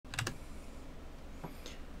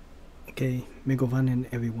Okay, Megovanen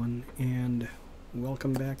everyone, and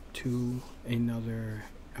welcome back to another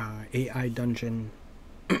AI dungeon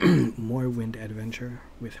Morrowind adventure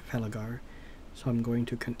with Falagar. So I'm going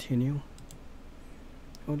to continue.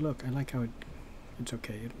 Oh look, I like how it's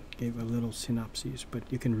okay, it gave a little synopsis, but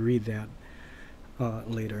you can read that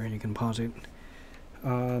later and you can pause it.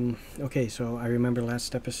 Okay, so I remember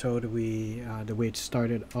last episode we the way it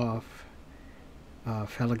started off,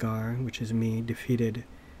 Falagar, which is me, defeated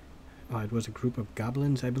it was a group of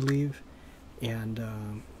goblins, I believe, and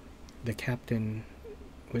the captain,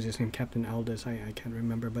 was his name Captain Aldous, I can't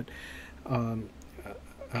remember, but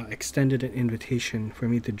extended an invitation for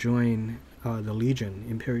me to join the Legion,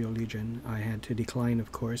 Imperial Legion. I had to decline,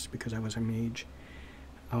 of course, because I was a mage,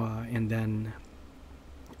 and then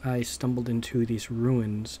I stumbled into these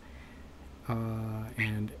ruins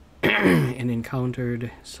and and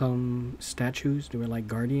encountered some statues. They were like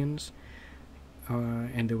guardians.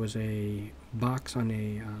 And there was a box on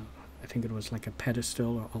a, I think it was like a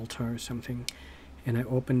pedestal or altar or something, and I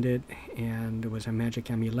opened it, and there was a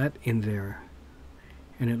magic amulet in there,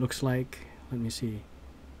 and it looks like, let me see,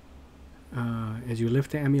 as you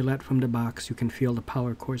lift the amulet from the box, you can feel the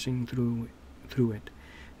power coursing through it.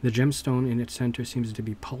 The gemstone in its center seems to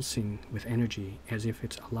be pulsing with energy, as if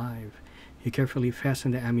it's alive. You carefully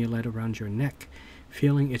fasten the amulet around your neck,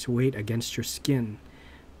 feeling its weight against your skin.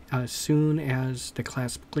 As soon as the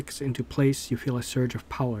clasp clicks into place, you feel a surge of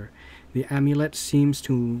power. The amulet seems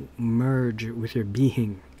to merge with your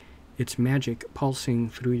being, its magic pulsing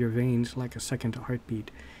through your veins like a second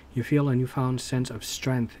heartbeat. You feel a newfound sense of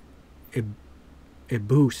strength, a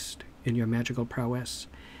boost in your magical prowess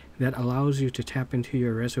that allows you to tap into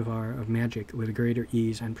your reservoir of magic with greater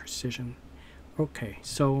ease and precision. Okay,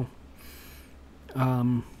 so,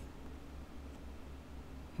 why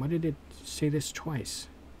did it say this twice?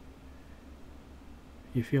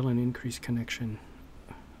 You feel an increased connection.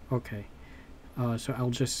 Okay, so I'll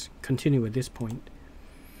just continue at this point.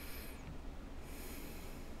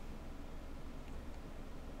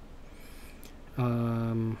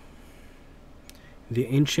 The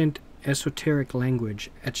ancient esoteric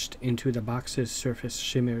language etched into the box's surface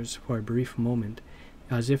shimmers for a brief moment,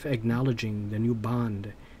 as if acknowledging the new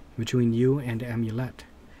bond between you and the amulet.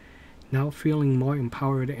 Now feeling more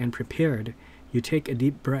empowered and prepared, you take a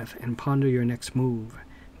deep breath and ponder your next move.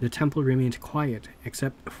 The temple remains quiet,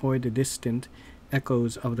 except for the distant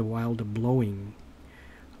echoes of the wild blowing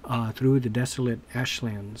through the desolate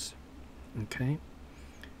ashlands. Okay.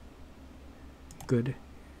 Good.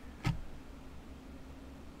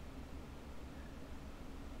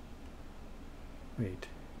 Wait.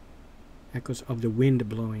 Echoes of the wind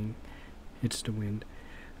blowing. It's the wind.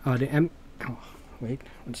 Oh, wait,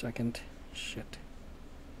 1 second. Shit.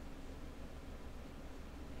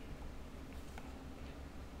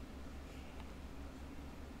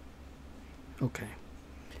 Okay.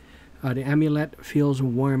 The amulet feels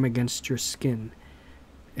warm against your skin,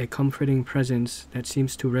 a comforting presence that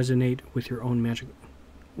seems to resonate with your own magic.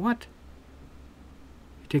 What?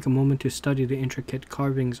 You take a moment to study the intricate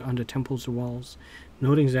carvings on the temple's walls,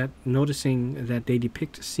 noticing that they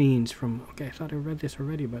depict scenes from. Okay, I thought I read this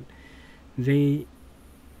already, but they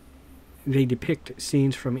depict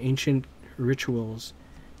scenes from ancient rituals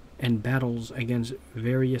and battles against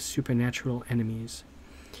various supernatural enemies.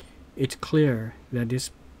 It's clear that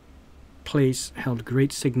this place held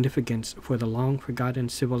great significance for the long-forgotten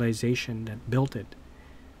civilization that built it.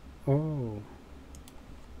 Oh.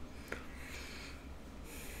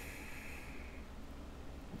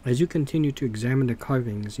 As you continue to examine the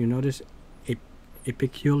carvings, you notice a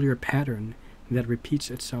peculiar pattern that repeats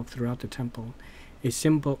itself throughout the temple. A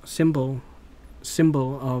symbol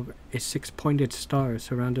of a six-pointed star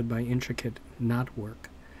surrounded by intricate knotwork.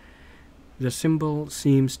 The symbol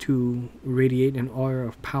seems to radiate an aura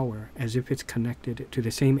of power, as if it's connected to the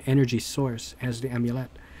same energy source as the amulet.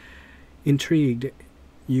 Intrigued,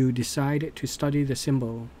 you decide to study the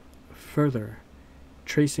symbol further,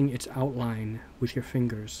 tracing its outline with your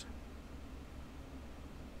fingers.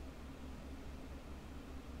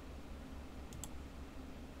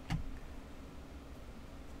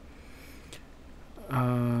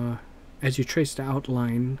 As you trace the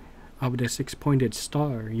outline of the six-pointed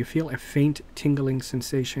star, you feel a faint tingling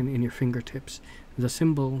sensation in your fingertips. The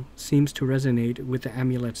symbol seems to resonate with the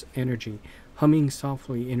amulet's energy, humming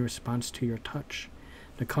softly in response to your touch.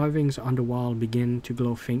 The carvings on the wall begin to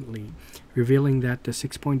glow faintly, revealing that the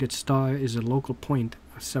six-pointed star is a local point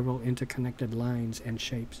of several interconnected lines and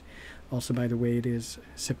shapes. Also, by the way, it is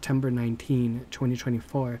September 19,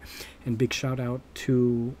 2024, and big shout out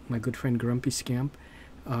to my good friend Grumpy Scamp.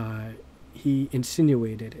 He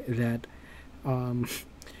insinuated that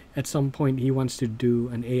at some point he wants to do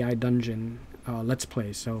an AI dungeon let's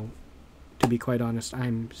play. So to be quite honest,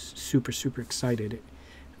 I'm super excited,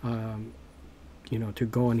 you know, to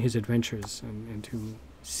go on his adventures and to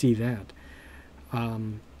see that, or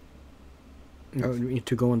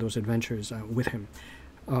to go on those adventures with him.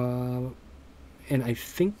 And I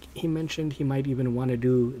think he mentioned he might even want to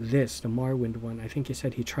do this, the Morrowind one. I think he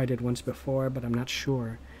said he tried it once before, but I'm not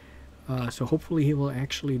sure. So hopefully he will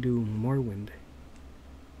actually do Morrowind.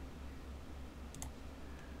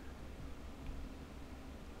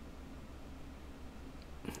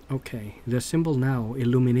 Okay, the symbol now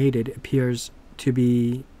illuminated appears to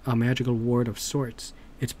be a magical ward of sorts.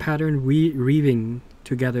 Its pattern weaving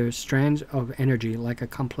together strands of energy like a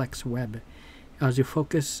complex web. As you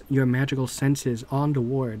focus your magical senses on the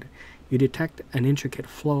ward, you detect an intricate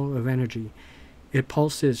flow of energy. It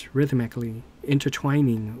pulses rhythmically,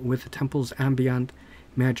 intertwining with the temple's ambient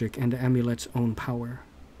magic and the amulet's own power.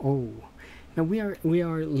 Oh, now we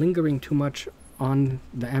are lingering too much on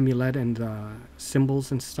the amulet and the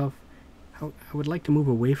symbols and stuff. I would like to move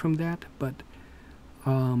away from that, but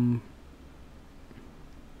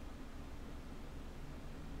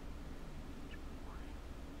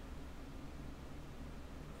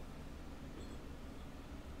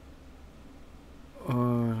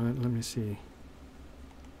let me see.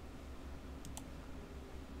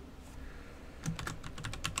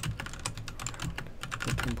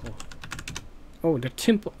 The temple. Oh, the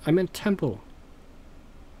temple. I meant temple.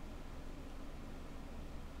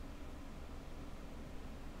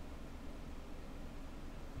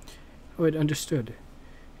 Oh, it understood.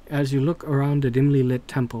 As you look around the dimly lit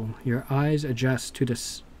temple, your eyes adjust to the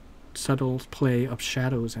subtle play of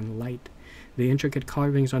shadows and light. The intricate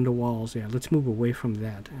carvings on the walls. Yeah, let's move away from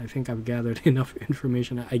that. I think I've gathered enough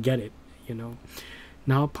information. I get it, you know.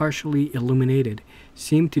 Now partially illuminated,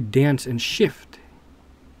 seem to dance and shift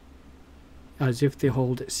as if they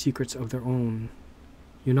hold secrets of their own.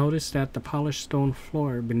 You notice that the polished stone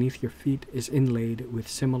floor beneath your feet is inlaid with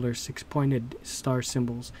similar six-pointed star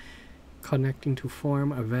symbols, connecting to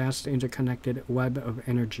form a vast interconnected web of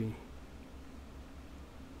energy.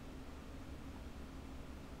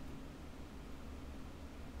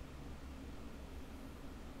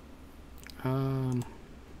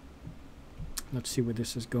 Let's see where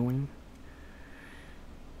this is going.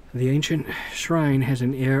 The ancient shrine has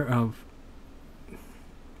an air of...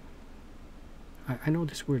 I know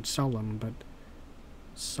this word solemn, but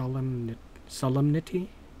solemnity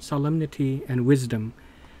and wisdom,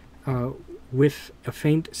 with a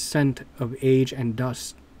faint scent of age and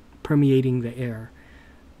dust permeating the air.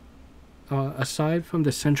 Aside from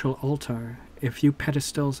the central altar, a few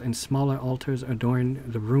pedestals and smaller altars adorn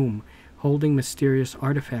the room, holding mysterious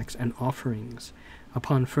artifacts and offerings.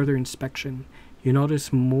 Upon further inspection, you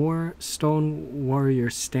notice more stone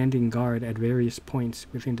warriors standing guard at various points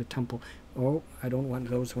within the temple. Oh, I don't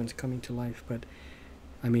want those ones coming to life, but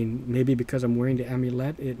I mean, maybe because I'm wearing the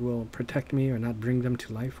amulet, it will protect me or not bring them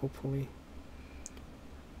to life, hopefully.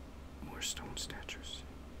 More stone statues.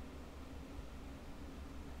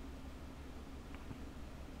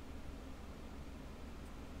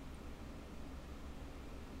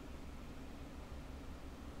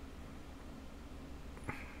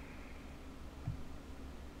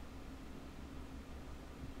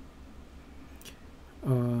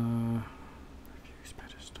 Refuse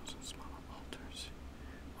pedestals and smaller altars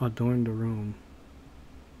adorn the room.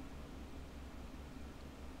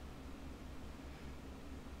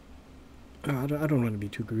 I don't want to be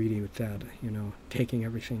too greedy with that, you know, taking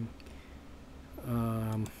everything.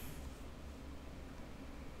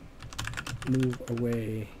 Move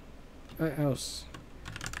away. Else.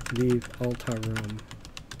 Leave altar room.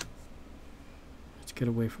 Let's get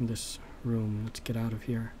away from this room. Let's get out of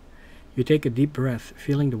here. You take a deep breath,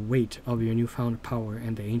 feeling the weight of your newfound power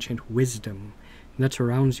and the ancient wisdom that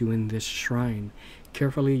surrounds you in this shrine.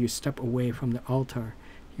 Carefully, you step away from the altar,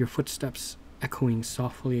 your footsteps echoing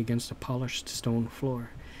softly against the polished stone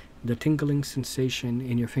floor. The tingling sensation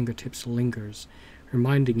in your fingertips lingers,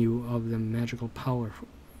 reminding you of the magical power,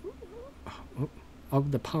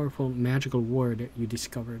 of the powerful magical word you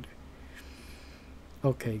discovered.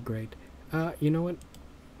 Okay, great. You know what?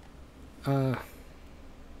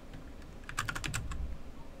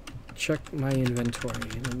 Check my inventory.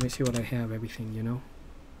 Let me see what I have, everything, you know.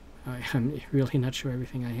 I'm really not sure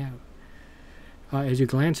everything I have. As you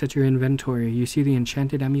glance at your inventory, you see the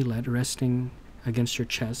enchanted amulet resting against your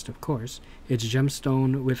chest, of course. Its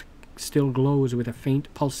gemstone still glows with a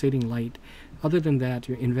faint pulsating light. Other than that,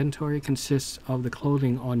 your inventory consists of the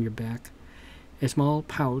clothing on your back, a small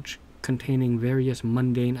pouch containing various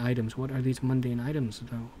mundane items. What are these mundane items,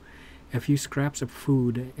 though? a few scraps of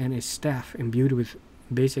food, and a staff imbued with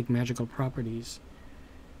basic magical properties.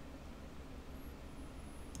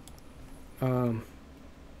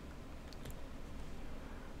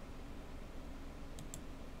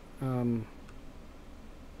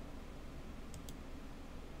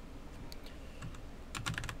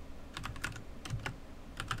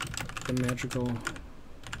 The magical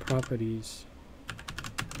properties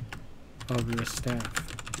of the staff.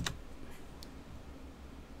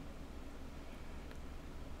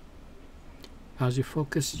 As you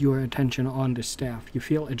focus your attention on the staff, you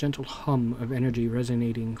feel a gentle hum of energy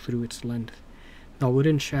resonating through its length. The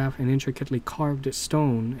wooden shaft and intricately carved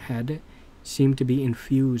stone head seem to be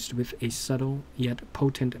infused with a subtle yet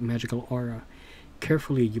potent magical aura.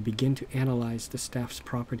 Carefully, you begin to analyze the staff's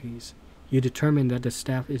properties. You determine that the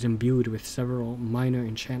staff is imbued with several minor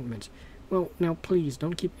enchantments. Well, now please,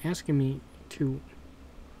 don't keep asking me to...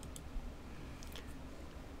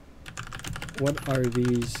 What are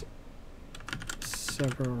these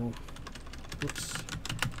several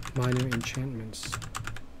minor enchantments?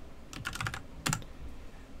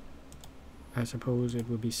 I suppose it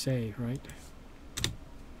would be say, right?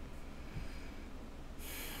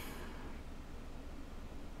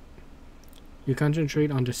 You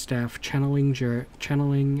concentrate on the staff, channeling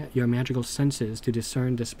your magical senses to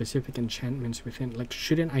discern the specific enchantments within. Like,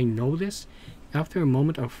 shouldn't I know this? After a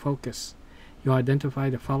moment of focus, you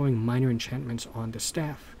identify the following minor enchantments on the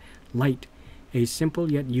staff. Light, a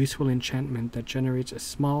simple yet useful enchantment that generates a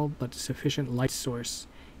small but sufficient light source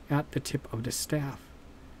at the tip of the staff,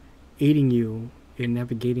 aiding you in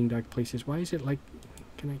navigating dark places. Why is it like...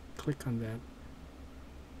 Can I click on that?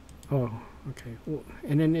 Oh, okay. Well,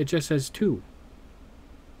 and then it just says 2.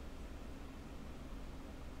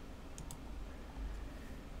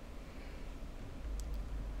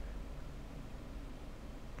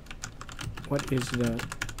 What is the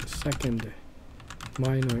second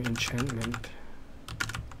minor enchantment?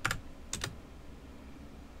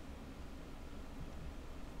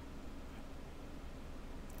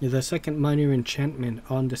 The second minor enchantment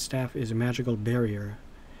on the staff is a magical barrier.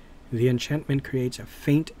 The enchantment creates a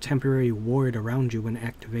faint temporary ward around you when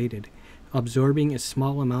activated, absorbing a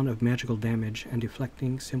small amount of magical damage and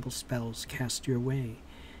deflecting simple spells cast your way.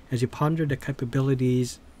 As you ponder the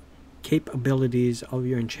capabilities of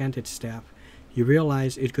your enchanted staff, you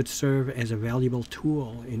realize it could serve as a valuable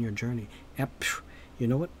tool in your journey. You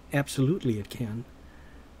know what? Absolutely it can.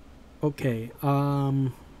 Okay,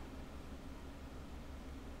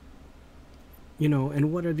 you know,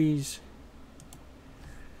 and what are these?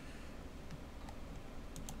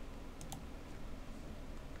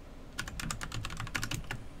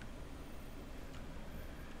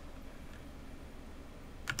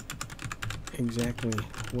 Exactly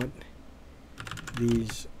what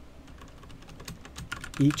these,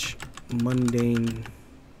 each mundane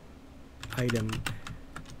item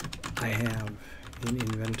I have in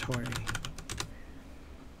inventory.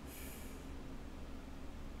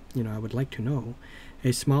 You know, I would like to know.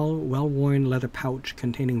 A small, well-worn leather pouch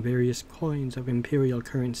containing various coins of imperial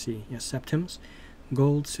currency. Yes, septims,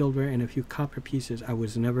 gold, silver, and a few copper pieces. I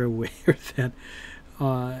was never aware that.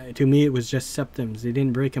 To me, it was just septims. They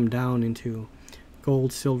didn't break them down into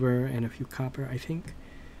gold, silver, and a few copper, I think.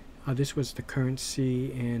 This was the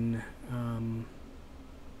currency in... I'm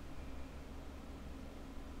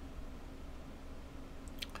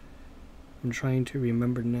trying to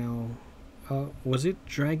remember now. Was it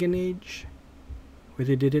Dragon Age where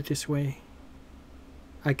they did it this way?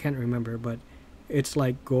 I can't remember, but it's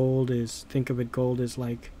like gold is, think of it, gold is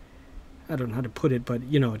like, I don't know how to put it, but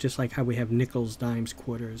you know, just like how we have nickels, dimes,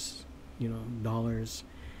 quarters, you know, dollars,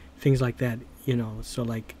 things like that, you know. So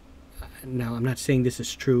like, now I'm not saying this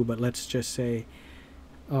is true, but let's just say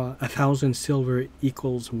 1,000 silver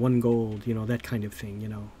equals 1 gold, you know, that kind of thing, you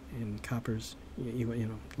know, and coppers, you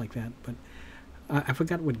know, like that. But I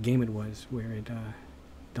forgot what game it was where it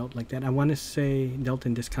dealt like that. I want to say dealt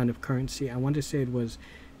in this kind of currency. I want to say it was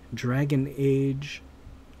Dragon Age,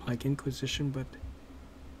 like Inquisition, but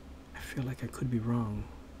I feel like I could be wrong.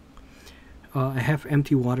 I have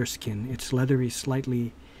empty water skin. It's leathery,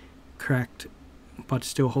 slightly cracked, but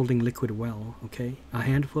still holding liquid well. Okay. A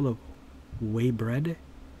handful of whey bread,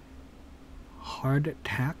 hard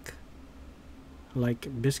tack,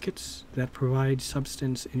 like biscuits that provide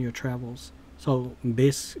substance in your travels. So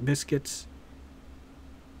biscuits,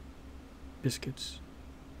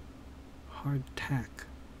 hard tack.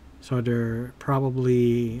 So they're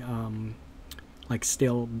probably like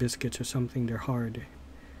stale biscuits or something. They're hard.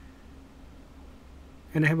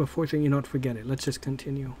 And I have a fourth thing. You know what? Forget it. Let's just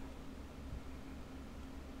continue.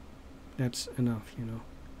 That's enough, you know.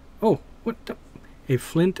 Oh, what the? A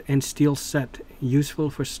flint and steel set, useful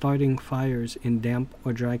for starting fires in damp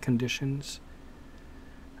or dry conditions.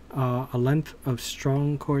 A length of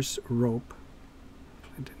strong coarse rope.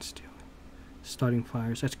 Flint and steel. Starting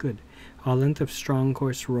fires, that's good. A length of strong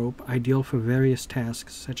coarse rope, ideal for various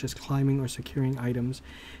tasks such as climbing or securing items.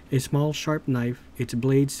 A small sharp knife, its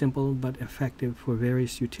blade simple but effective for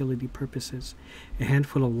various utility purposes. A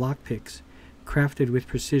handful of lockpicks, crafted with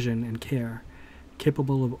precision and care,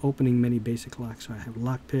 capable of opening many basic locks. So I have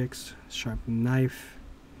lockpicks, sharp knife,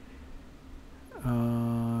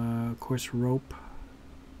 coarse rope.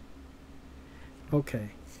 Okay.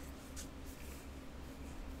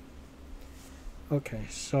 Okay,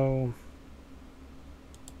 so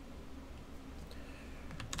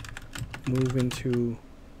move into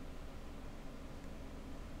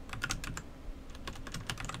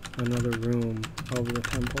another room of the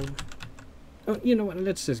temple. Oh, you know what?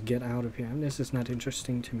 Let's just get out of here. This is not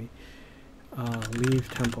interesting to me.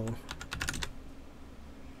 Leave temple.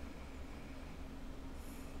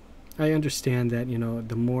 I understand that, you know,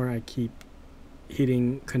 the more I keep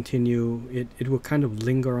hitting continue, it will kind of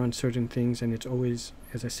linger on certain things, and it's always,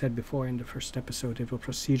 as I said before in the first episode, it will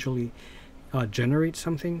procedurally generate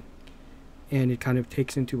something, and it kind of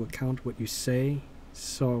takes into account what you say.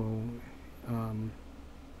 So, you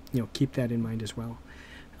know, keep that in mind as well.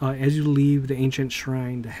 As you leave the ancient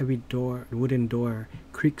shrine, the heavy door, wooden door,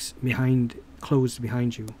 creaks closed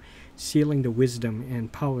behind you, sealing the wisdom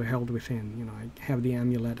and power held within. You know, I have the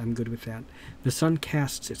amulet, I'm good with that. The sun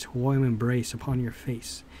casts its warm embrace upon your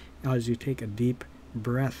face as you take a deep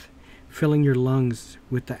breath, filling your lungs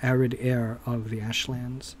with the arid air of the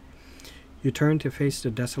ashlands. You turn to face the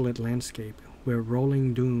desolate landscape, where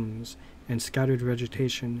rolling dunes and scattered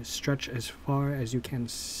vegetation stretch as far as you can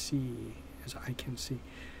see, as I can see.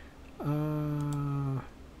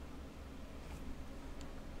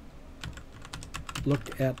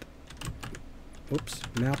 Look at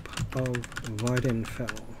map of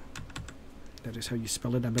Vardenfell. That is how you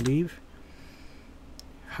spell it, I believe.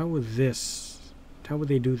 How would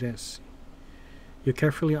they do this? You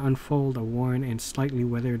carefully unfold a worn and slightly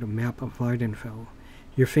weathered map of Vardenfell,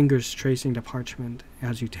 your fingers tracing the parchment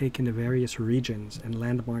as you take in the various regions and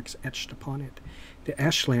landmarks etched upon it. The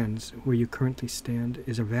Ashlands, where you currently stand,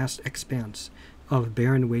 is a vast expanse of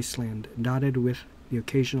barren wasteland, dotted with the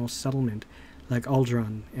occasional settlement like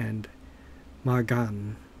Aldron and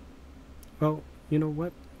Margan. Well, you know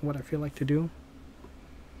what I feel like to do?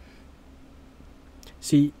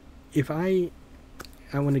 See, if I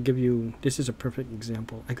want to give you, this is a perfect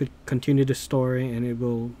example. I could continue the story and it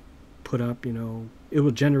will put up, you know, it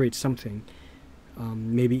will generate something,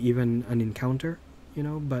 maybe even an encounter, you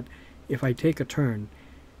know, but if I take a turn,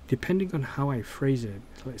 depending on how I phrase it,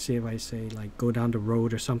 let's say if I say like go down the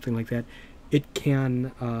road or something like that, it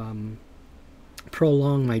can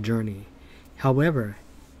prolong my journey. However,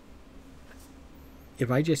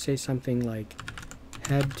 if I just say something like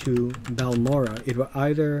head to Balmora, it will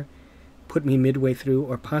either put me midway through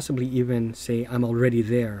or possibly even say I'm already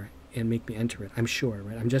there and make me enter it. I'm sure,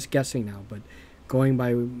 right? I'm just guessing now, but going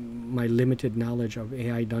by my limited knowledge of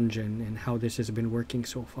AI Dungeon and how this has been working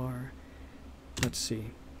so far. Let's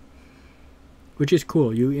see. Which is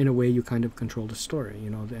cool. You, in a way, you kind of control the story, you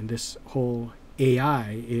know, and this whole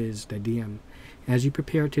AI is the DM. As you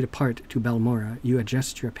prepare to depart to Balmora, you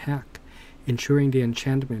adjust your pack, ensuring the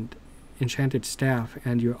enchanted staff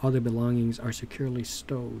and your other belongings are securely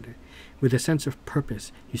stowed. With a sense of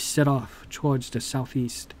purpose, you set off towards the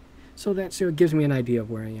southeast. So it gives me an idea of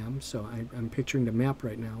where I am. So I'm picturing the map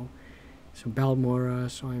right now. So Balmora,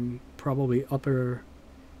 so I'm probably upper,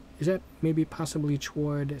 is that maybe possibly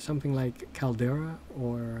toward something like Caldera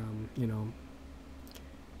or, you know,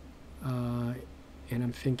 and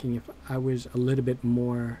I'm thinking if I was a little bit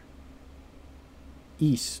more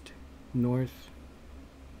east, north,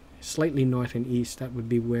 slightly north and east, that would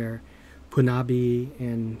be where Punabi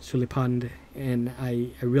and Sulipand, and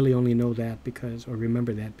I really only know that because, or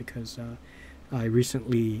remember that because I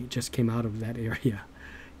recently just came out of that area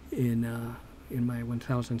in my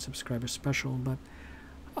 1,000 subscriber special. But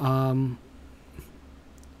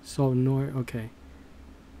so north, okay.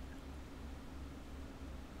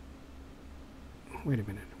 Wait a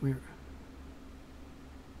minute, where?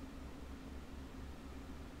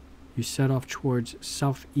 You set off towards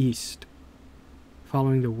southeast,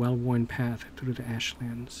 following the well-worn path through the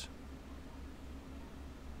ashlands.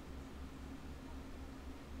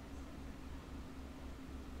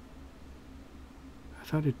 I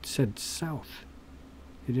thought it said south.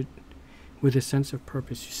 Did it? With a sense of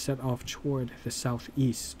purpose, you set off toward the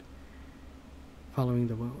southeast, following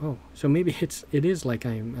the well. Oh, so maybe it is like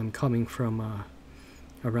I'm coming from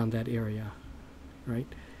around that area. right?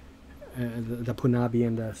 The Punabi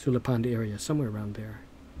and the Sulapand area, somewhere around there.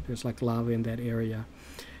 There's like lava in that area.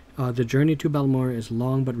 The journey to Balmora is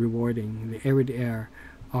long but rewarding. The arid air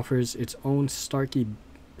offers its own stark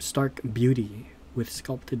beauty with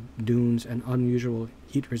sculpted dunes and unusual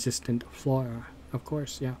heat-resistant flora. Of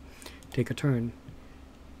course, yeah. Take a turn.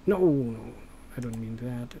 No, I don't mean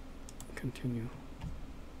that. Continue.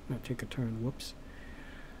 Not take a turn. Whoops.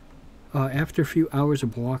 After a few hours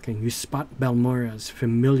of walking, you spot Balmora's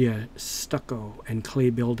familiar stucco and clay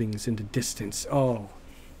buildings in the distance. Oh,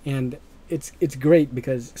 and it's great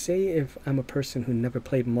because, say if I'm a person who never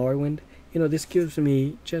played Morrowind, this gives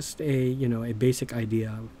me just a basic idea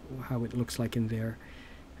of how it looks like in there.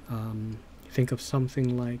 Think of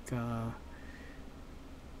something like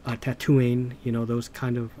Tatooine, those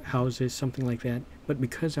kind of houses, something like that. But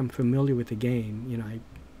because I'm familiar with the game,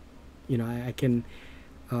 I can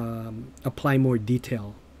apply more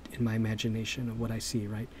detail in my imagination of what I see,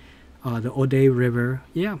 right? The Ode River,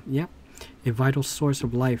 yeah, a vital source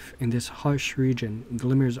of life in this harsh region,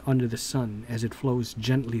 glimmers under the sun as it flows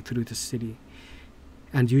gently through the city.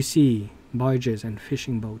 And you see barges and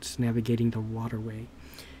fishing boats navigating the waterway.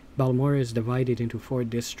 Balmora is divided into 4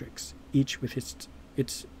 districts, each with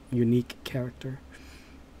its unique character.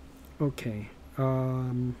 Okay,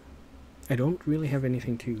 I don't really have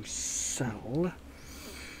anything to sell.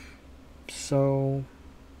 So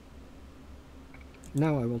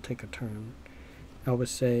now I will take a turn. I would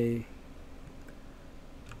say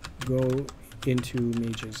go into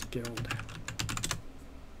Mage's Guild.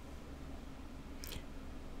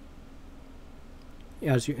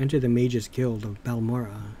 As you enter the Mage's Guild of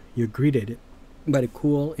Balmora, you're greeted by the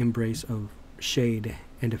cool embrace of shade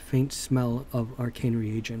and a faint smell of arcane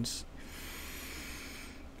reagents.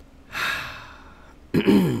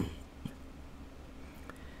 The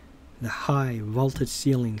high, vaulted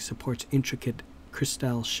ceiling supports intricate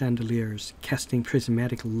crystal chandeliers, casting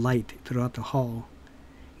prismatic light throughout the hall.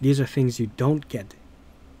 These are things you don't get,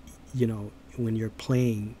 when you're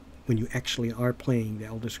playing, when you actually are playing the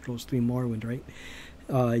Elder Scrolls 3 Morrowind, right?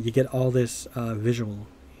 You get all this visual,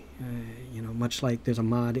 much like there's a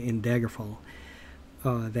mod in Daggerfall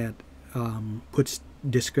that puts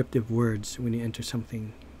descriptive words when you enter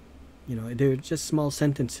something. They're just small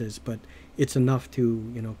sentences, but it's enough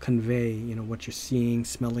to, convey, what you're seeing,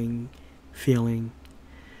 smelling, feeling.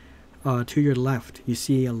 To your left, you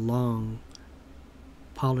see a long,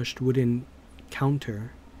 polished wooden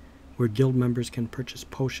counter where guild members can purchase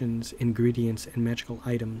potions, ingredients, and magical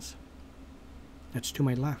items. That's to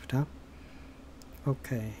my left, huh?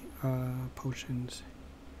 Okay, potions.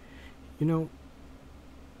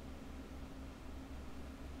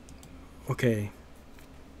 Okay.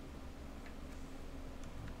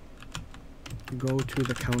 Go to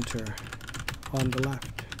the counter on the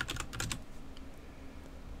left.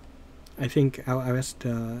 I think I asked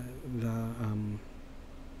well,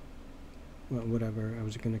 whatever, I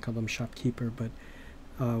was going to call them shopkeeper, but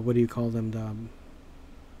what do you call them?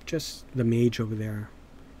 Just the mage over there.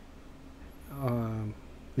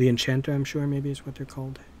 The enchanter, I'm sure, maybe is what they're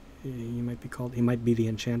called. He might be the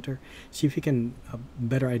enchanter. See if you can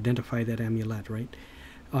better identify that amulet, right?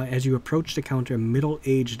 As you approach the counter, a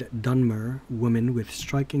middle-aged Dunmer woman with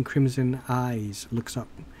striking crimson eyes looks up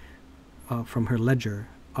from her ledger,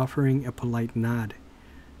 offering a polite nod.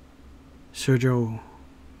 Sergio,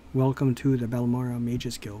 welcome to the Balmora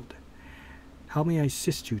Mages Guild. How may I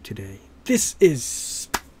assist you today? This is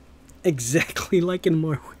exactly like in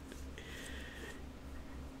Morrowind.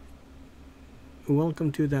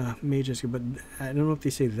 Welcome to the Mages Guild, but I don't know if they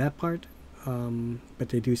say that part, but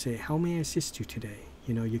they do say, how may I assist you today?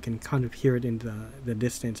 You can kind of hear it in the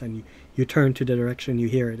distance, and you turn to the direction you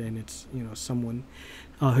hear it, and it's, someone.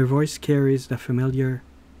 Her voice carries the familiar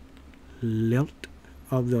lilt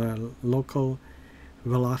of the local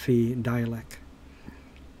Velothi dialect.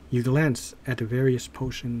 You glance at the various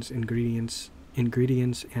potions, ingredients,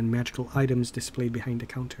 and magical items displayed behind the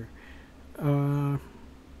counter.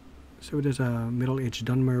 So there's a middle-aged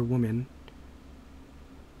Dunmer woman.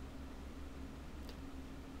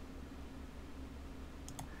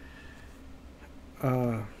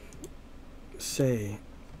 Say,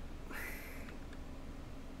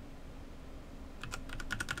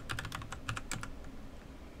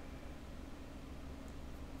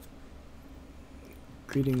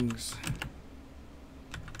 greetings,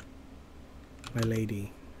 my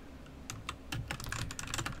lady.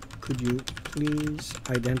 Could you please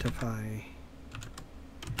identify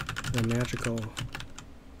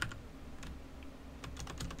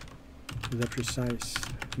the precise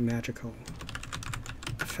magical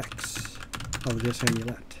effects of this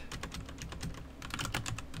amulet?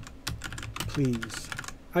 please.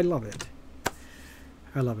 I love it.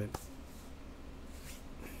 I love it.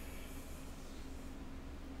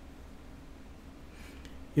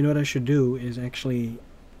 You know what I should do is actually,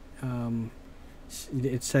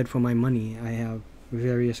 it said for my money, I have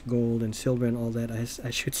various gold and silver and all that.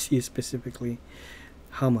 I should see specifically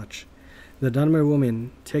how much. The Dunmer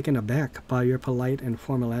woman, taken aback by your polite and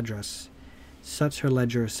formal address, sets her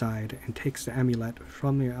ledger aside and takes the amulet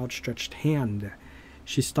from your outstretched hand.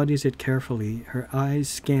 She studies it carefully, her eyes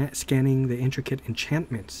scanning the intricate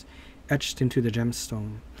enchantments etched into the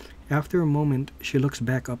gemstone. After a moment, she looks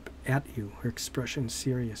back up at you, her expression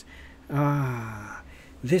serious. Ah,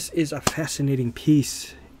 this is a fascinating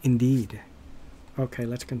piece, indeed. Okay,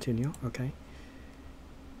 let's continue. Okay.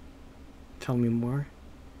 Tell me more.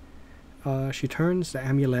 She turns the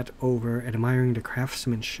amulet over, admiring the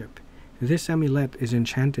craftsmanship. This amulet is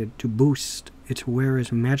enchanted to boost its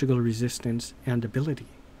wearer's magical resistance and ability.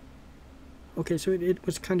 Okay, so it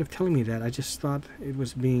was kind of telling me that. I just thought it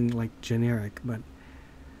was being like generic, but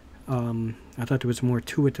I thought there was more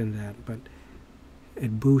to it than that. But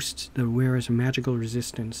it boosts the wearer's magical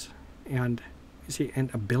resistance and,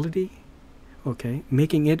 and ability. Okay,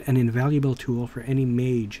 making it an invaluable tool for any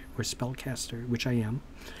mage or spellcaster, which I am.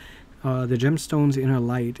 The gemstone's inner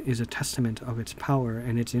light is a testament of its power,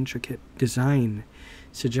 and its intricate design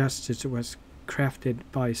suggests it was crafted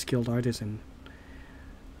by a skilled artisan.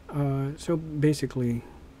 So basically,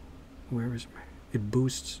 where is it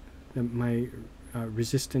boosts my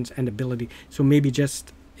resistance and ability. So maybe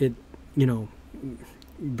just it, you know,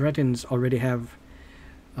 Bretons already have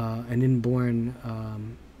an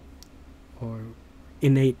inborn or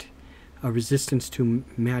innate resistance to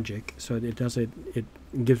magic, so it does it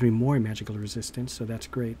gives me more magical resistance, so that's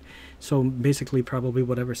great. So basically probably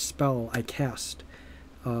whatever spell I cast,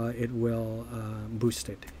 it will boost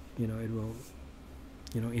it, you know, it will,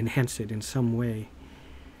 you know, enhance it in some way.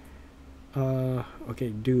 Okay,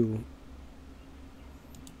 do.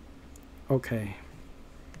 Okay.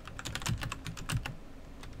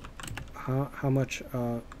 How much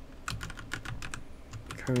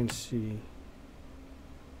currency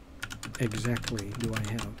exactly do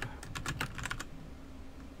I have?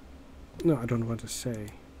 No, I don't know what to say.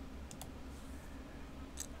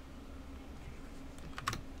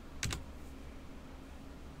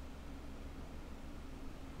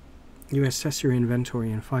 You assess your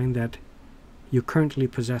inventory and find that you currently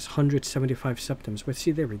possess 175 septims. But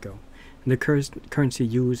see, there we go. And the currency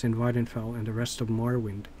used in Vardenfell and the rest of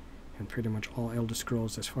Morrowind, and pretty much all Elder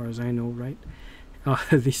Scrolls as far as I know, right?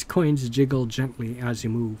 These coins jiggle gently as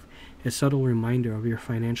you move, a subtle reminder of your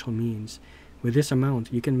financial means. With this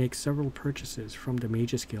amount, you can make several purchases from the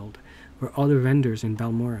Mages Guild or other vendors in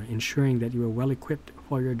Balmora, ensuring that you are well equipped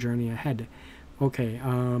for your journey ahead. Okay,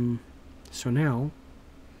 so now,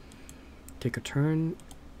 take a turn.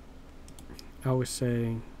 I was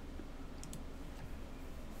saying,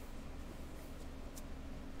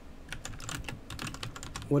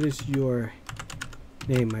 what is your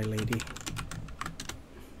name, my lady?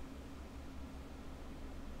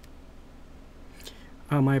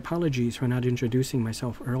 My apologies for not introducing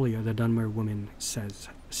myself earlier, the Dunmer woman says,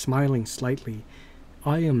 smiling slightly.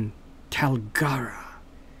 I am Talgara.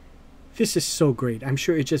 This is so great. I'm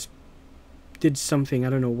sure it just did something, I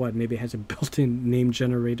don't know what, maybe it has a built-in name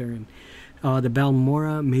generator. And the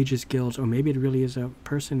Balmora Mages Guild, or maybe it really is a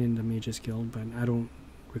person in the Mages Guild, but I don't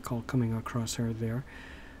recall coming across her there.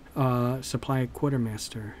 Supply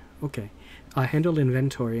quartermaster. Okay. Handle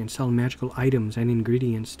inventory and sell magical items and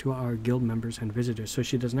ingredients to our guild members and visitors. So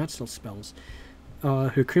she does not sell spells.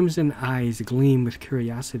 Her crimson eyes gleam with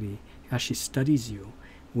curiosity as she studies you,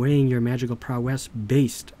 weighing your magical prowess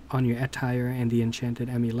based on your attire and the enchanted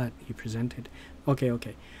amulet you presented. Okay,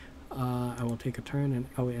 okay. I will take a turn and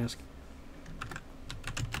I will ask,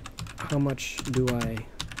 how much do I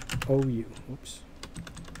owe you? Oops.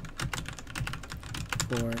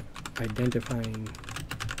 For identifying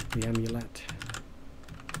the amulet.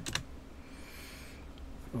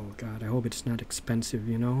 Oh god, I hope it's not expensive,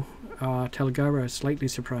 you know. Talgara, slightly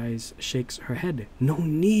surprised, shakes her head. No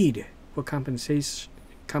need for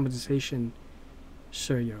compensation,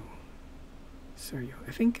 Seryo. Seryo.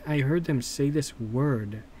 I think I heard them say this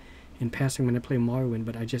word in passing when I play Morrowind,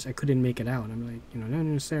 but I couldn't make it out. I'm like, you know,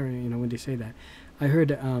 no, Seryo, you know, when they say that. I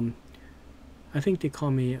heard, I think they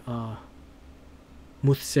call me,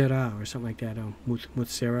 Muthsera or something like that,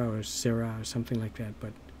 Muthsera or Sera or something like that,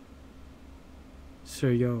 but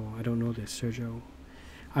Seryo, I don't know this, Sergio.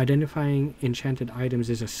 Identifying enchanted items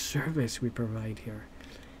is a service we provide here.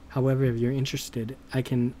 However, if you're interested, I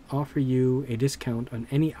can offer you a discount on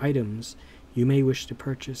any items you may wish to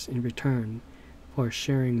purchase in return for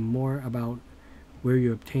sharing more about where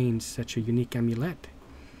you obtained such a unique amulet.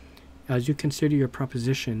 As you consider your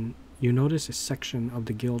proposition, you notice a section of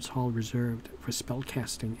the guild's hall reserved for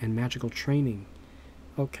spellcasting and magical training.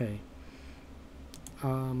 Okay.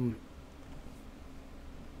 I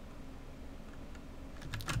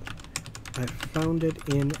found it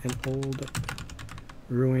in an old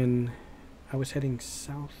ruin. I was heading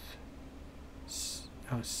southeast,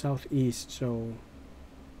 so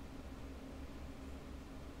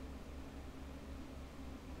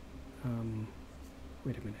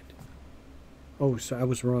wait a minute. Oh, so I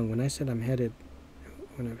was wrong when I said when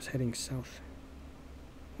I was heading south.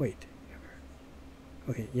 Wait.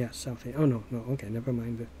 Okay, yeah, south. Oh, no, okay, never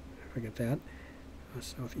mind. Forget that.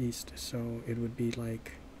 Southeast, so it would be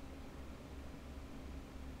like...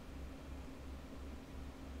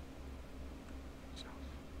 south.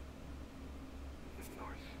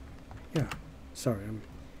 North. Yeah, sorry, I'm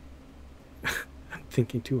I'm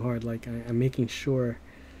thinking too hard, like I'm making sure...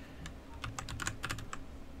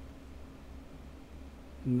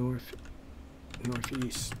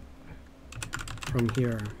 northeast from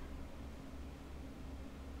here,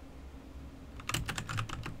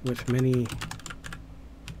 with many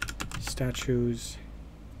statues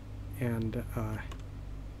and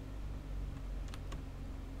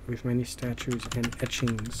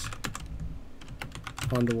etchings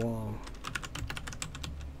on the wall.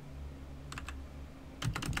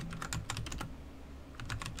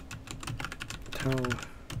 Tell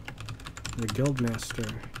the guildmaster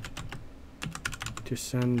to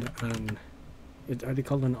send an... are they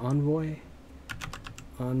called an envoy?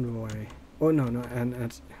 Envoy. Oh, no,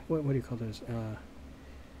 and what do you call this?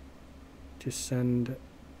 To send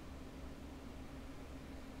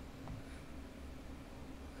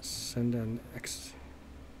an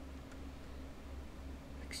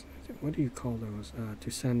what do you call those? To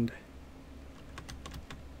send,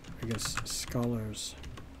 I guess, scholars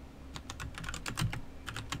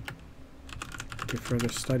to further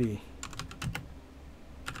study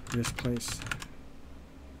this place.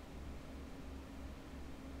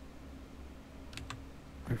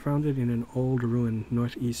 I found it in an old ruin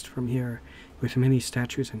northeast from here, with many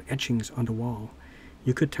statues and etchings on the wall.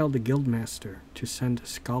 You could tell the guildmaster to send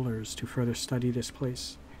scholars to further study this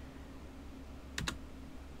place.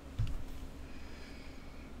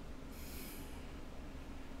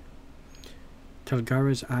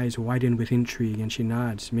 Talgara's eyes widen with intrigue, and she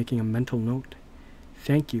nods, making a mental note.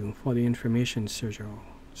 Thank you for the information, Sergio.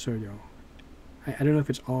 I don't know if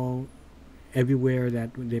it's all... everywhere that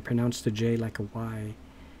they pronounce the J like a Y,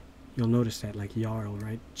 you'll notice that, like Jarl,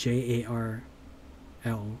 right? Jarl,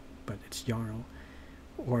 but it's Jarl.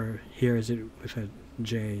 Or here is it with a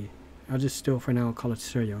J. I'll just still for now call it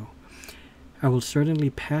Sergio. I will certainly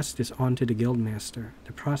pass this on to the guildmaster.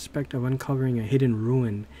 The prospect of uncovering a hidden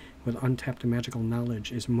ruin with untapped magical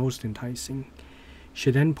knowledge is most enticing.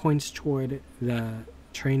 She then points toward the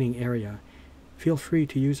training area. Feel free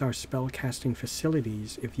to use our spell-casting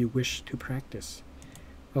facilities if you wish to practice.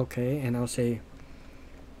 Okay, and I'll say,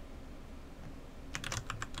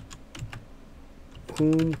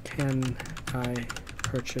 whom can I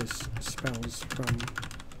purchase spells from?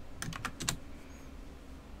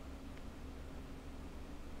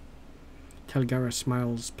 Talgara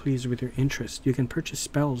smiles, pleased with your interest. You can purchase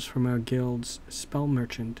spells from our guild's spell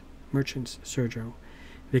merchants, Sergio.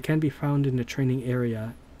 They can be found in the training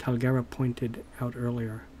area Talgara pointed out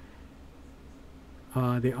earlier.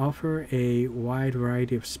 They offer a wide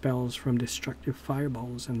variety of spells, from destructive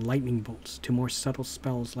fireballs and lightning bolts to more subtle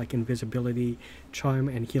spells like invisibility, charm,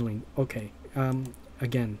 and healing. Okay,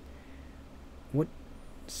 again, what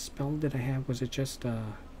spell did I have? Was it just a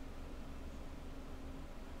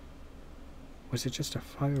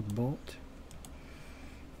fire bolt?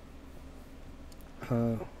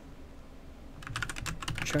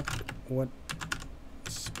 Check what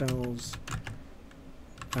spells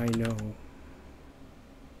I know.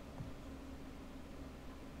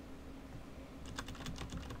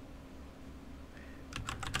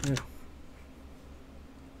 Yeah.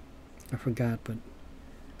 I forgot, but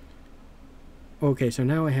okay, so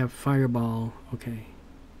now I have fireball, okay,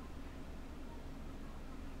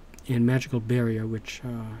 and magical barrier, which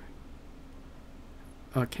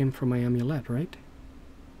came from my amulet, right?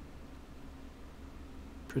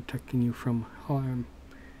 Protecting you from harm.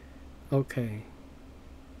 Okay.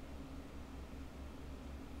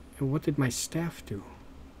 And what did my staff do?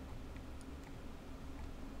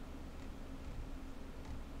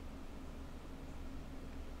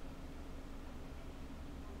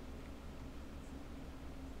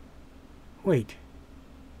 Wait.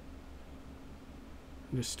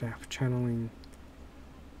 The staff channeling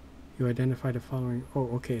You identify the following. Oh,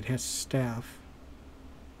 okay, it has staff.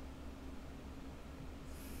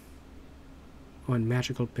 Oh, and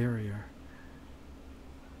magical barrier.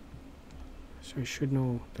 So I should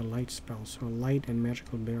know the light spell. So light and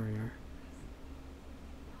magical barrier.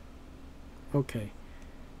 Okay.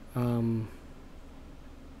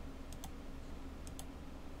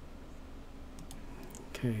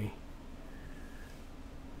 Okay.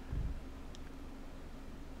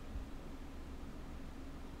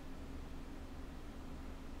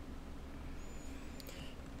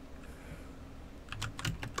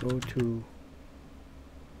 Go to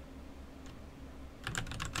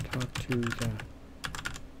talk to the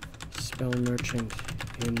spell merchant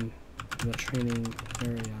in the training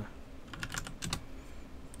area.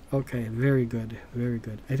 Okay, very good, very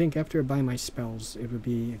good. I think after I buy my spells, it would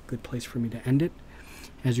be a good place for me to end it.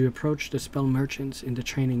 As you approach the spell merchants in the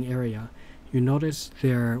training area, you notice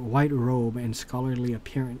their white robe and scholarly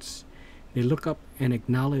appearance. They look up and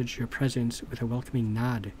acknowledge your presence with a welcoming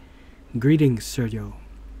nod. Greetings, Sergio.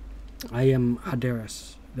 I am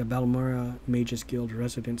Hadaris, the Balmora Mages Guild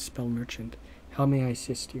resident spell merchant. How may I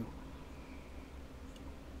assist you?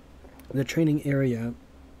 The training area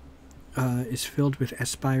is filled with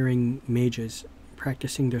aspiring mages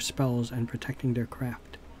practicing their spells and protecting their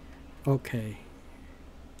craft. Okay.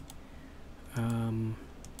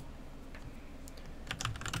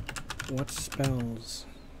 What spells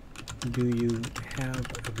do you have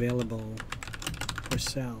available for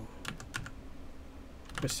sale?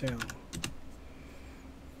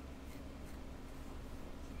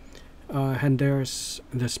 Handaris,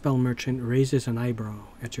 the spell merchant, raises an eyebrow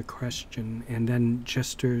at your question and then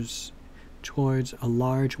gestures towards a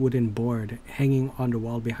large wooden board hanging on the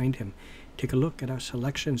wall behind him. Take a look at our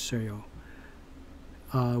selection, Sergio.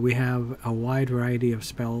 We have a wide variety of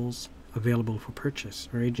spells available for purchase,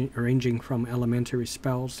 ranging from elementary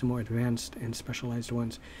spells to more advanced and specialized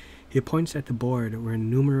ones. He points at the board where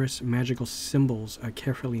numerous magical symbols are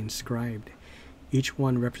carefully inscribed, each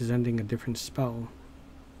one representing a different spell.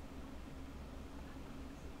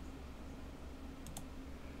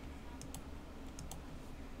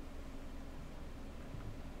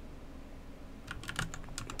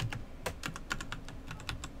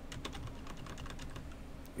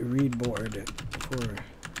 Read board for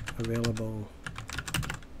available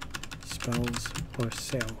spells for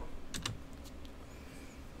sale.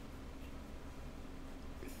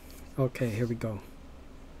 Okay, here we go.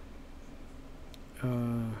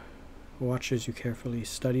 Watch as you carefully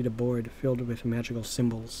study the board filled with magical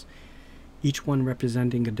symbols, each one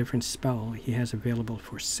representing a different spell he has available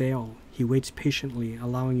for sale. He waits patiently,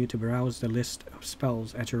 allowing you to browse the list of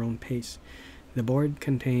spells at your own pace. The board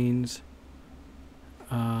contains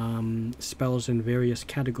spells in various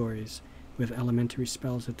categories, with elementary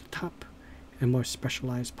spells at the top and more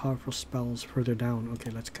specialized powerful spells further down. Okay,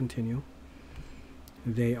 let's continue.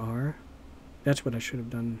 They are, that's what I should have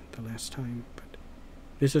done the last time, but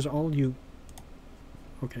this is all you.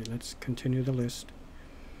 Okay, let's continue the list.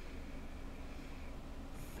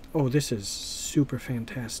 Oh, this is super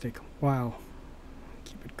fantastic. Wow.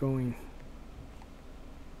 Keep it going.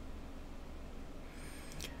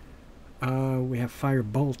 We have Fire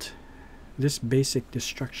Bolt. This basic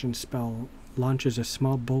destruction spell launches a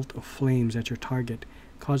small bolt of flames at your target,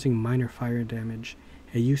 causing minor fire damage.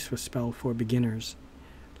 A useful spell for beginners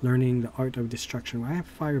learning the art of destruction. Well, I have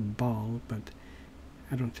Fire Ball, but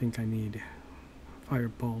I don't think I need Fire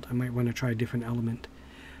Bolt. I might want to try a different element.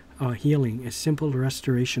 Healing, a simple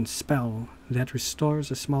restoration spell that restores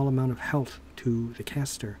a small amount of health to the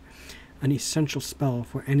caster. An essential spell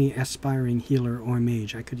for any aspiring healer or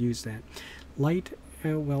mage. I could use that. Light,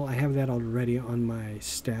 well, I have that already on my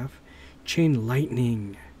staff. Chain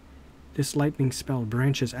Lightning. This lightning spell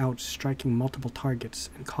branches out, striking multiple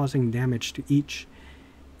targets and causing damage to each.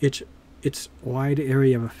 Its wide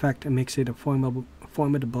area of effect makes it a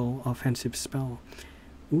formidable offensive spell.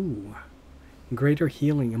 Ooh. Greater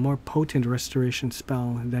Healing, a more potent restoration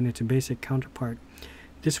spell than its basic counterpart.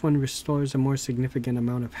 This one restores a more significant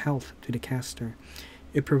amount of health to the caster.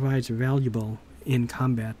 It proves valuable in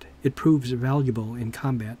combat,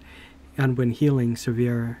 and when healing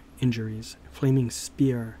severe injuries. Flaming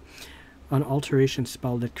Spear, an alteration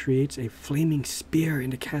spell that creates a flaming spear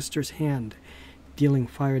in the caster's hand, dealing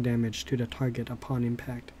fire damage to the target upon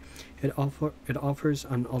impact. It offers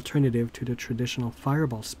an alternative to the traditional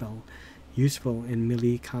fireball spell, useful in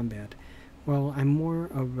melee combat. Well, I'm more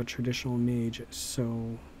of a traditional mage,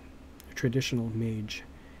 so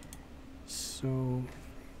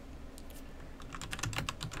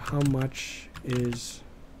how much is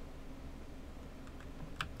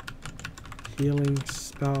healing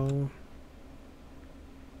spell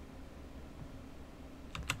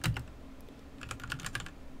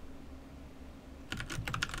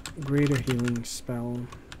greater healing spell,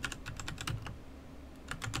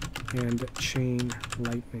 and chain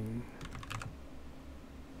lightning.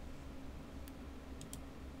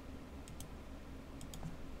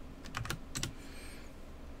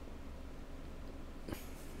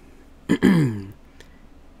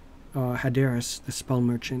 Hadaris, the spell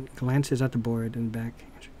merchant, glances at the board and back.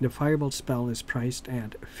 The firebolt spell is priced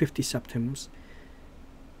at 50 septims.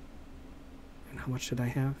 And how much did I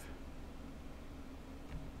have?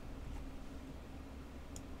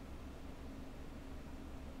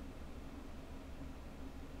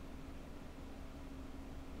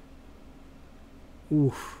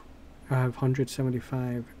 Oof. I have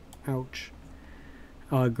 175. Ouch.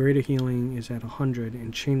 Greater healing is at 100,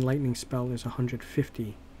 and chain lightning spell is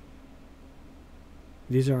 150.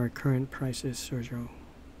 These are our current prices, Sergio.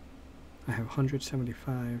 I have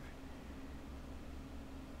 175.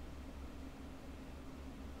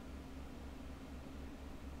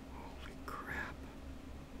 Holy crap.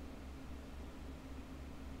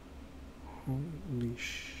 Holy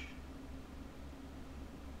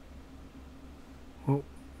Oh,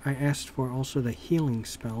 I asked for also the healing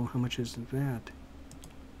spell. How much is that?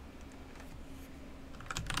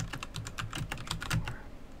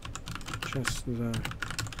 Just the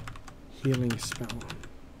healing spell.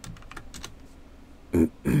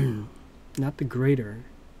 Not the greater.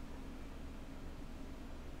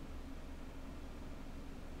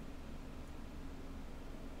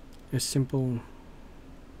 A simple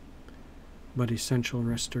but essential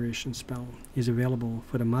restoration spell is available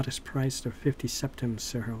for the modest price of 50 septims,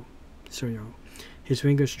 Sergio. His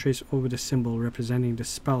fingers trace over the symbol representing the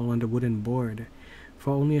spell on the wooden board.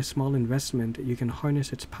 For only a small investment, you can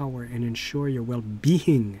harness its power and ensure your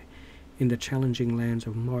well-being in the challenging lands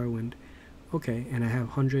of Morrowind. Okay, and I have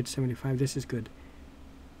 175. This is good.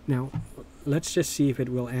 Now, let's just see if it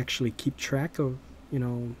will actually keep track of, you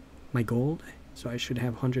know, my gold. So I should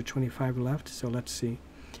have 125 left. So let's see.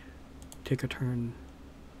 Take a turn.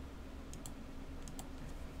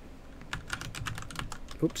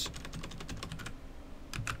 Oops.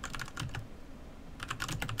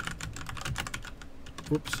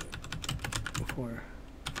 Oops. For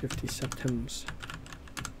 50 septims.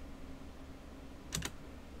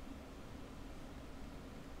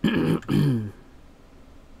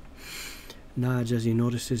 Nods as he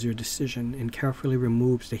notices your decision and carefully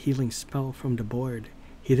removes the healing spell from the board.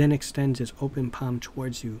 He then extends his open palm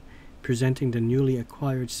towards you, presenting the newly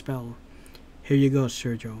acquired spell. Here you go,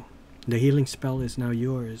 Sergio. The healing spell is now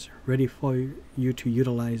yours, ready for you to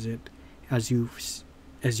utilize it as you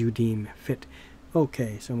deem fit.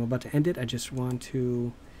 Okay, so I'm about to end it. I just want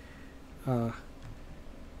to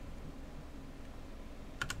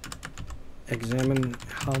examine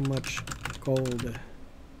how much gold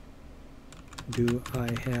do I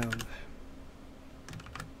have.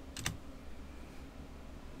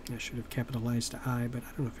 I should have capitalized the I, but I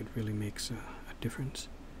don't know if it really makes a difference.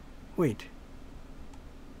 Wait.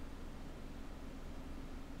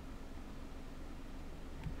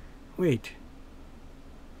 Wait.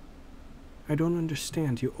 I don't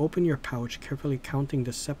understand. You open your pouch, carefully counting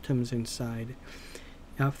the septims inside.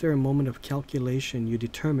 After a moment of calculation, you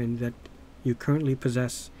determine that you currently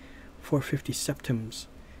possess 450 septims.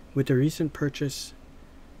 With the recent purchase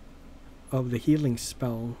of the healing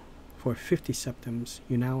spell for 50 septims,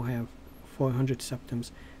 you now have 400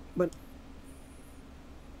 septims. But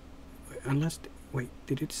unless, wait,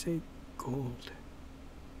 did it say gold?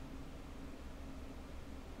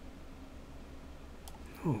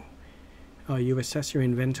 Oh. You assess your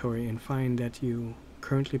inventory and find that you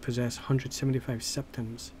currently possess 175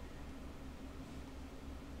 septims.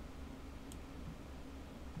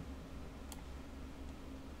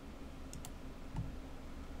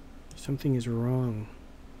 Something is wrong.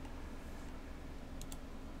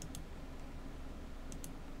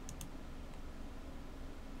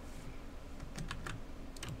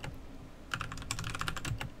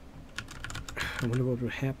 I wonder what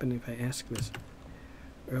would happen if I ask this.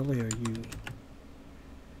 Earlier you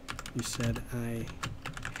said I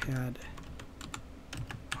had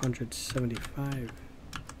 175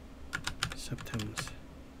 septims.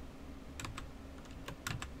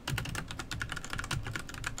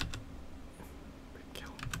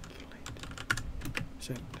 Is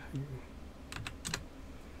that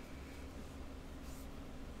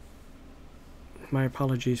my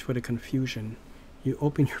apologies for the confusion. You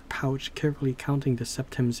open your pouch, carefully counting the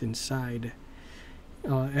septims inside.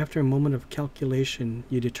 After a moment of calculation,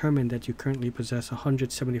 you determine that you currently possess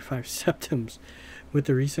 175 septims. With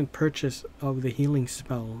the recent purchase of the healing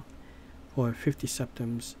spell for 50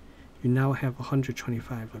 septims, you now have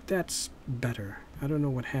 125 left. That's better. I don't know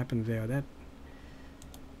what happened there.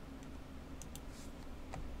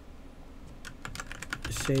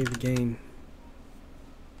 save game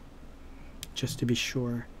just to be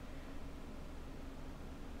sure.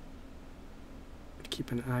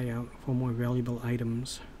 Keep an eye out for more valuable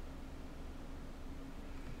items.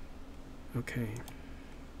 Okay.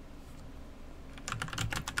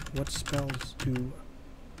 What spells do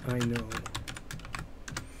I know?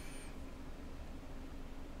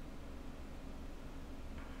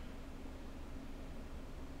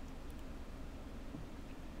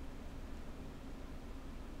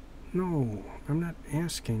 No, I'm not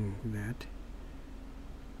asking that.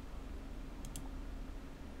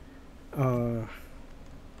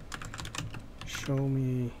 Show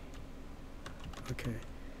me. Okay.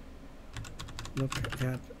 Look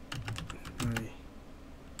at my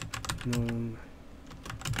known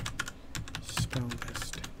spell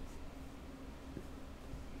list.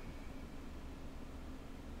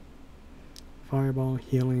 Fireball,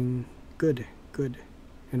 healing, good, good.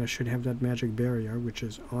 And I should have that magic barrier, which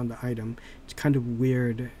is on the item. It's kind of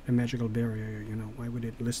weird, a magical barrier, you know, why would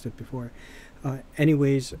it list it before?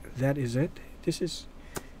 Anyways, that is it. This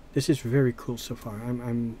is very cool so far.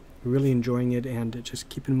 I'm really enjoying it, and just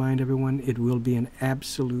keep in mind, everyone, it will be an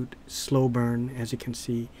absolute slow burn, as you can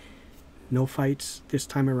see. No fights this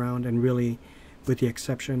time around, and really, with the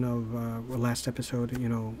exception of last episode, you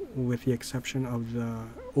know, with the exception of the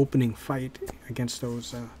opening fight against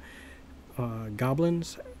those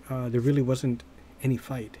goblins, there really wasn't any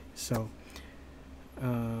fight. So,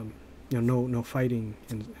 you know, no fighting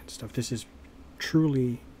and stuff. This is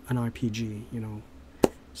truly an RPG, you know.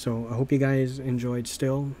 So I hope you guys enjoyed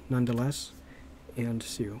still, nonetheless, and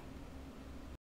see you.